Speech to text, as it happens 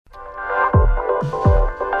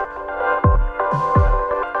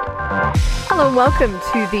Hello and welcome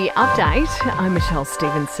to The Update. I'm Michelle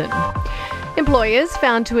Stevenson. Employers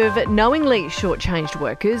found to have knowingly shortchanged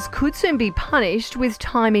workers could soon be punished with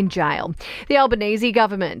time in jail. The Albanese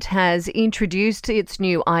government has introduced its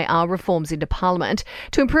new IR reforms into Parliament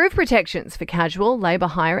to improve protections for casual, labour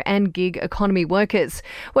hire and gig economy workers.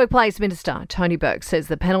 Workplace Minister Tony Burke says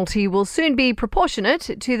the penalty will soon be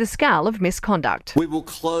proportionate to the scale of misconduct. We will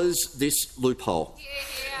close this loophole.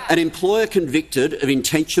 An employer convicted of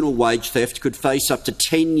intentional wage theft could face up to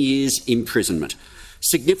 10 years imprisonment.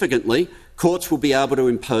 Significantly, courts will be able to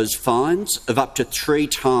impose fines of up to 3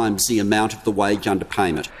 times the amount of the wage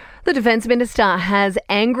underpayment. The Defence Minister has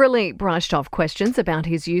angrily brushed off questions about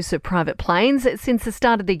his use of private planes since the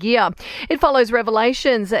start of the year. It follows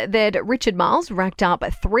revelations that Richard Marles racked up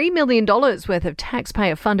 $3 million worth of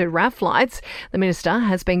taxpayer-funded RAF flights. The Minister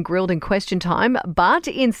has been grilled in question time, but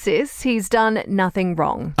insists he's done nothing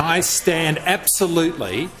wrong. I stand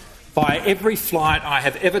absolutely by every flight I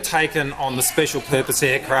have ever taken on the special purpose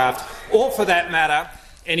aircraft, or for that matter,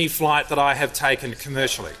 any flight that I have taken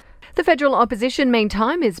commercially. The federal opposition,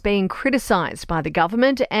 meantime, is being criticised by the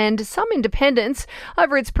government and some independents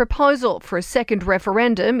over its proposal for a second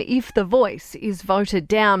referendum if the voice is voted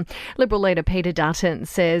down. Liberal leader Peter Dutton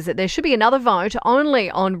says there should be another vote only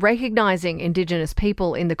on recognising Indigenous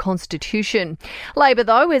people in the Constitution. Labor,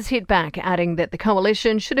 though, has hit back, adding that the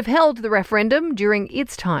coalition should have held the referendum during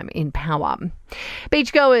its time in power.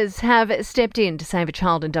 Beachgoers have stepped in to save a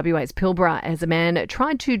child in WA's Pilbara as a man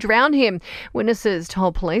tried to drown him. Witnesses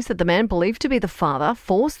told police that the man, believed to be the father,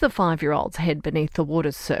 forced the 5-year-old's head beneath the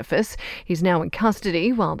water's surface. He's now in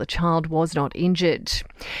custody while the child was not injured.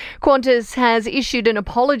 Qantas has issued an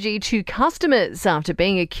apology to customers after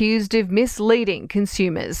being accused of misleading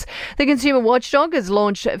consumers. The consumer watchdog has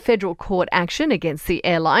launched federal court action against the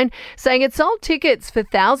airline, saying it sold tickets for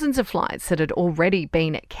thousands of flights that had already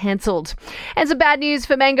been cancelled. And some bad news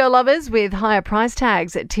for mango lovers, with higher price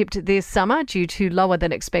tags tipped this summer due to lower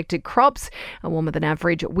than expected crops. A warmer than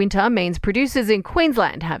average winter means producers in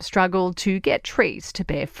Queensland have struggled to get trees to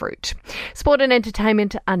bear fruit. Sport and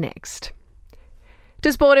entertainment are next.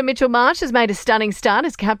 To sport, and Mitchell Marsh has made a stunning start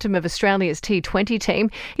as captain of Australia's T20 team.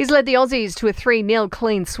 He's led the Aussies to a 3-0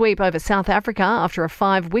 clean sweep over South Africa after a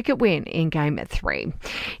 5-wicket win in Game 3.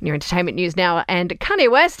 In your entertainment news now, and Kanye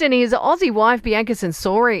West and his Aussie wife Bianca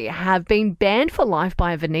Censori have been banned for life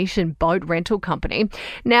by a Venetian boat rental company.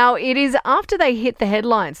 Now, it is after they hit the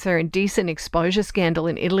headlines for their indecent exposure scandal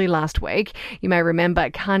in Italy last week. You may remember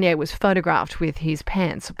Kanye was photographed with his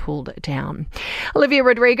pants pulled down. Olivia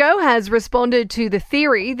Rodrigo has responded to the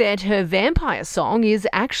theory that her Vampire song is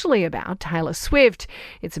actually about Taylor Swift.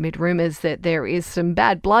 It's amid rumours that there is some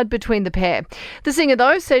bad blood between the pair. The singer,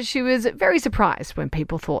 though, says she was very surprised when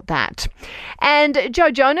people thought that. And Joe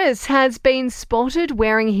Jonas has been spotted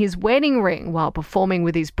wearing his wedding ring while performing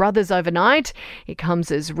with his brothers overnight. It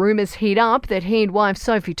comes as rumours heat up that he and wife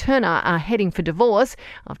Sophie Turner are heading for divorce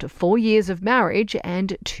after 4 years of marriage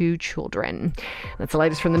and 2 children. That's the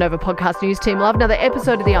latest from the Nova Podcast News team. We'll have another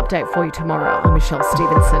episode of The Update for you tomorrow. I'm Michelle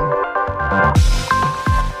Stevenson.